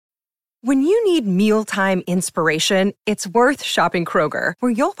When you need mealtime inspiration, it's worth shopping Kroger,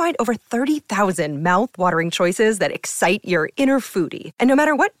 where you'll find over 30,000 mouth-watering choices that excite your inner foodie. And no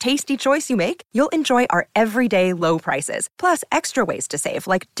matter what tasty choice you make, you'll enjoy our everyday low prices, plus extra ways to save,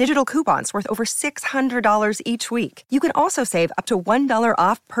 like digital coupons worth over $600 each week. You can also save up to $1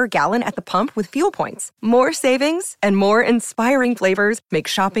 off per gallon at the pump with fuel points. More savings and more inspiring flavors make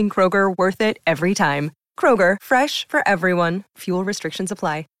shopping Kroger worth it every time. Kroger, fresh for everyone. Fuel restrictions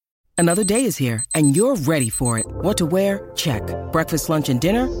apply. Another day is here, and you're ready for it. What to wear? Check. Breakfast, lunch, and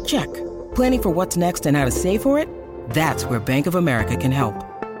dinner? Check. Planning for what's next and how to save for it? That's where Bank of America can help.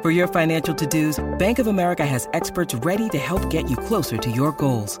 For your financial to-dos, Bank of America has experts ready to help get you closer to your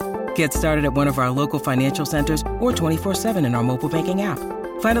goals. Get started at one of our local financial centers or 24/7 in our mobile banking app.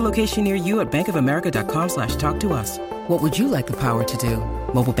 Find a location near you at bankofamerica.com/talktous. What would you like the power to do?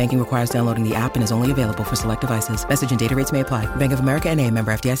 Mobile banking requires downloading the app and is only available for select devices. Message and data rates may apply. Bank of America N.A.,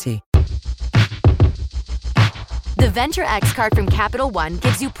 member FDIC. The Venture X card from Capital One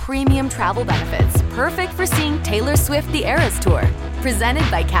gives you premium travel benefits, perfect for seeing Taylor Swift the Eras Tour. Presented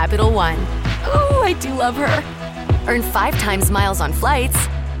by Capital One. Ooh, I do love her. Earn 5 times miles on flights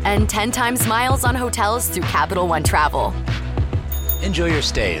and 10 times miles on hotels through Capital One Travel. Enjoy your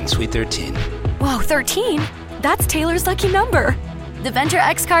stay in Suite 13. Whoa, 13? That's Taylor's lucky number. The Venture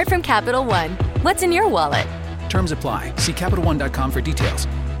X card from Capital One. What's in your wallet? Terms apply. See CapitalOne.com for details.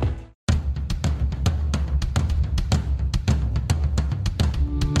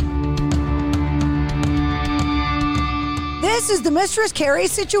 This is the Mistress Carrie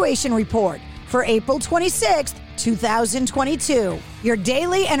Situation Report for April 26th, 2022. Your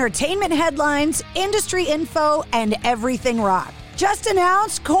daily entertainment headlines, industry info, and everything rock. Just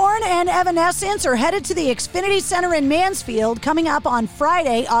announced, Korn and Evanescence are headed to the Xfinity Center in Mansfield coming up on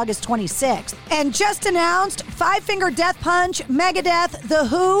Friday, August 26th. And just announced, Five Finger Death Punch, Megadeth, The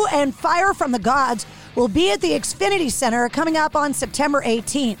Who, and Fire from the Gods will be at the Xfinity Center coming up on September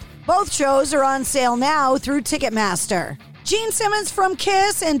 18th. Both shows are on sale now through Ticketmaster. Gene Simmons from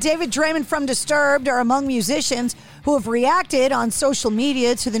Kiss and David Draymond from Disturbed are among musicians who have reacted on social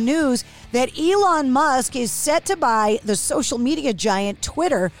media to the news that Elon Musk is set to buy the social media giant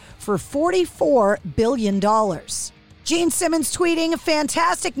Twitter for $44 billion. Gene Simmons tweeting,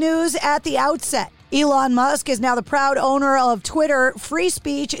 fantastic news at the outset. Elon Musk is now the proud owner of Twitter. Free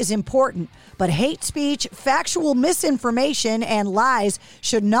speech is important, but hate speech, factual misinformation, and lies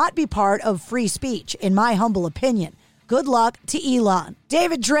should not be part of free speech, in my humble opinion. Good luck to Elon.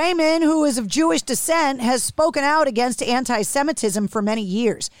 David Draymond, who is of Jewish descent, has spoken out against anti-Semitism for many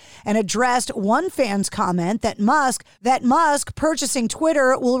years and addressed one fan's comment that Musk purchasing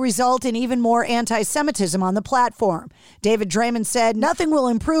Twitter will result in even more anti-Semitism on the platform. David Draymond said, nothing will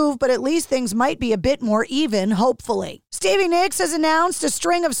improve, but at least things might be a bit more even, hopefully. Stevie Nicks has announced a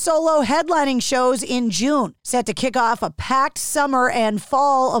string of solo headlining shows in June, set to kick off a packed summer and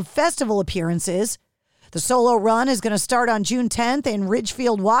fall of festival appearances. The solo run is going to start on June 10th in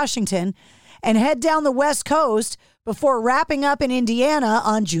Ridgefield, Washington, and head down the West Coast before wrapping up in Indiana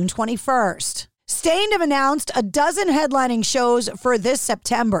on June 21st. Staind have announced a dozen headlining shows for this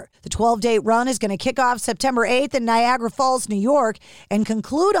September. The 12-date run is going to kick off September 8th in Niagara Falls, New York, and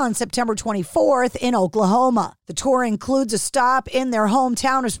conclude on September 24th in Oklahoma. The tour includes a stop in their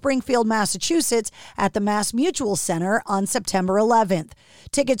hometown of Springfield, Massachusetts at the Mass Mutual Center on September 11th.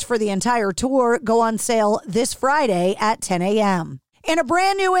 Tickets for the entire tour go on sale this Friday at 10 a.m. In a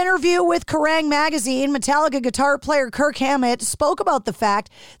brand new interview with Kerrang! Magazine, Metallica guitar player Kirk Hammett spoke about the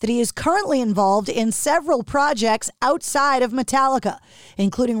fact that he is currently involved in several projects outside of Metallica,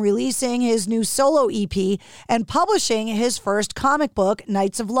 including releasing his new solo EP and publishing his first comic book,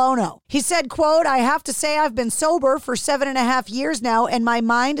 Knights of Lono. He said, quote, I have to say I've been sober for 7.5 years now, and my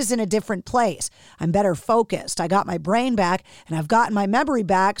mind is in a different place. I'm better focused. I got my brain back, and I've gotten my memory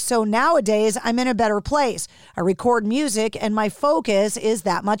back, so nowadays I'm in a better place. I record music, and my focus is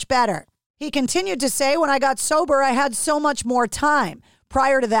that much better. He continued to say, when I got sober, I had so much more time.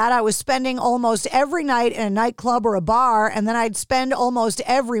 Prior to that, I was spending almost every night in a nightclub or a bar, and then I'd spend almost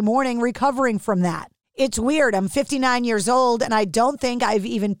every morning recovering from that. It's weird. I'm 59 years old, and I don't think I've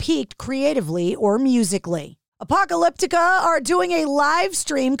even peaked creatively or musically. Apocalyptica are doing a live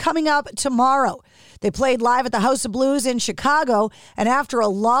stream coming up tomorrow. They played live at the House of Blues in Chicago, and after a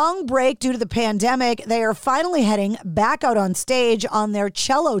long break due to the pandemic, they are finally heading back out on stage on their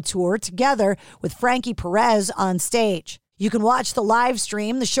cello tour together with Frankie Perez on stage. You can watch the live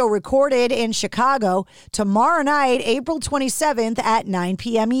stream, the show recorded in Chicago, tomorrow night, April 27th at 9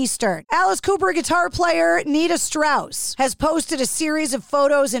 p.m. Eastern. Alice Cooper guitar player Nita Strauss has posted a series of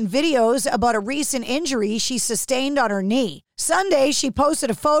photos and videos about a recent injury she sustained on her knee. Sunday, she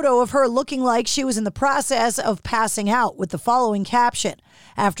posted a photo of her looking like she was in the process of passing out with the following caption: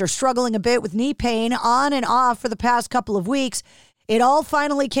 "After struggling a bit with knee pain on and off for the past couple of weeks, it all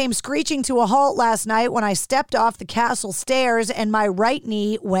finally came screeching to a halt last night when I stepped off the castle stairs and my right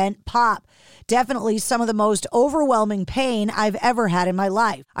knee went pop. Definitely some of the most overwhelming pain I've ever had in my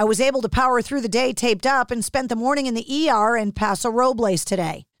life. I was able to power through the day taped up and spent the morning in the ER in Paso Robles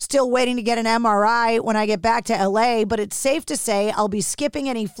today. Still waiting to get an MRI when I get back to LA, but it's safe to say I'll be skipping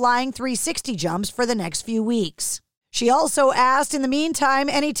any flying 360 jumps for the next few weeks." She also asked, in the meantime,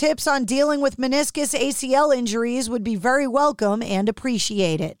 any tips on dealing with meniscus ACL injuries would be very welcome and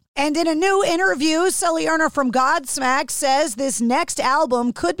appreciated. And in a new interview, Sully Erna from Godsmack says this next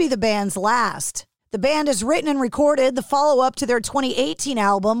album could be the band's last. The band has written and recorded the follow-up to their 2018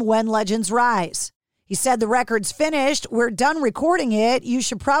 album, When Legends Rise. He said the record's finished, we're done recording it, you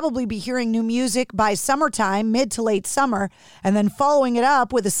should probably be hearing new music by summertime, mid to late summer, and then following it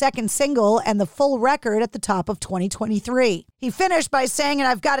up with a second single and the full record at the top of 2023. He finished by saying, and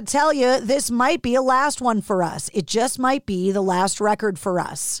I've got to tell you, this might be a last one for us. It just might be the last record for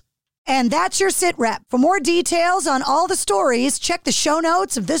us. And that's your Sit Rep. For more details on all the stories, check the show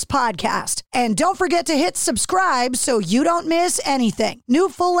notes of this podcast. And don't forget to hit subscribe so you don't miss anything. New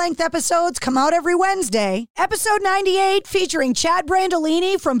full-length episodes come out every Wednesday. Episode 98, featuring Chad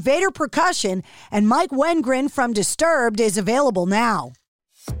Brandolini from Vader Percussion and Mike Wengren from Disturbed, is available now.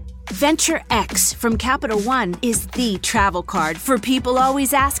 Venture X from Capital One is the travel card for people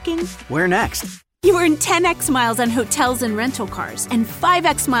always asking, Where next? You earn 10x miles on hotels and rental cars, and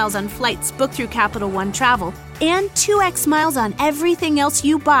 5x miles on flights booked through Capital One Travel, and 2x miles on everything else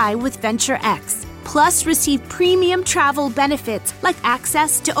you buy with Venture X. Plus, receive premium travel benefits like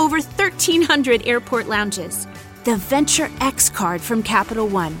access to over 1,300 airport lounges. The Venture X card from Capital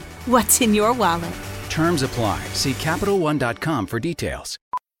One. What's in your wallet? Terms apply. See CapitalOne.com for details.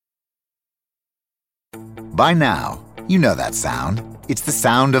 By now, you know that sound. It's the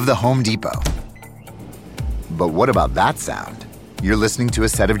sound of the Home Depot. But what about that sound? You're listening to a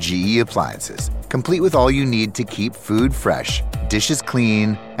set of GE appliances, complete with all you need to keep food fresh, dishes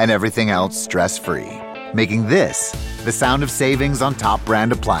clean, and everything else stress-free. Making this the sound of savings on top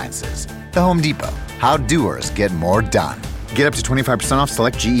brand appliances. The Home Depot. How doers get more done. Get up to 25% off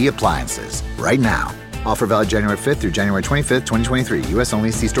select GE appliances right now. Offer valid January 5th through January 25th, 2023. U.S.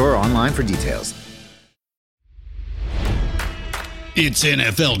 only. See store or online for details. It's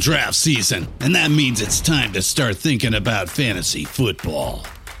NFL draft season, and that means it's time to start thinking about fantasy football.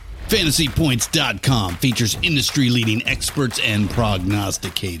 FantasyPoints.com features industry-leading experts and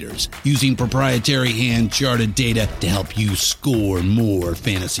prognosticators using proprietary hand-charted data to help you score more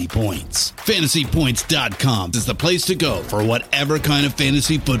fantasy points. FantasyPoints.com is the place to go for whatever kind of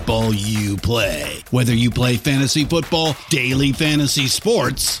fantasy football you play. Whether you play fantasy football, daily fantasy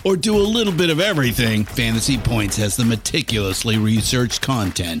sports, or do a little bit of everything, Fantasy Points has the meticulously researched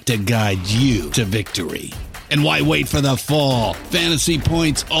content to guide you to victory. And why wait for the fall? Fantasy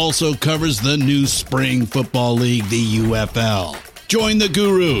Points also covers the new spring football league, the UFL. Join the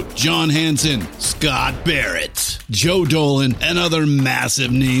guru, John Hansen, Scott Barrett, Joe Dolan, and other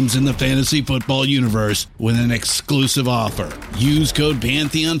massive names in the fantasy football universe with an exclusive offer. Use code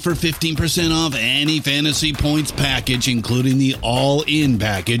Pantheon for 15% off any Fantasy Points package, including the all-in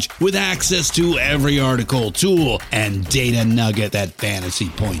package, with access to every article, tool, and data nugget that Fantasy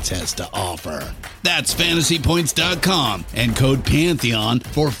Points has to offer. That's FantasyPoints.com and code Pantheon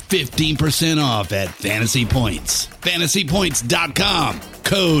for 15% off at Fantasy Points. FantasyPoints.com.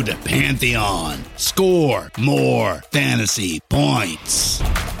 Code Pantheon. Score more fantasy points.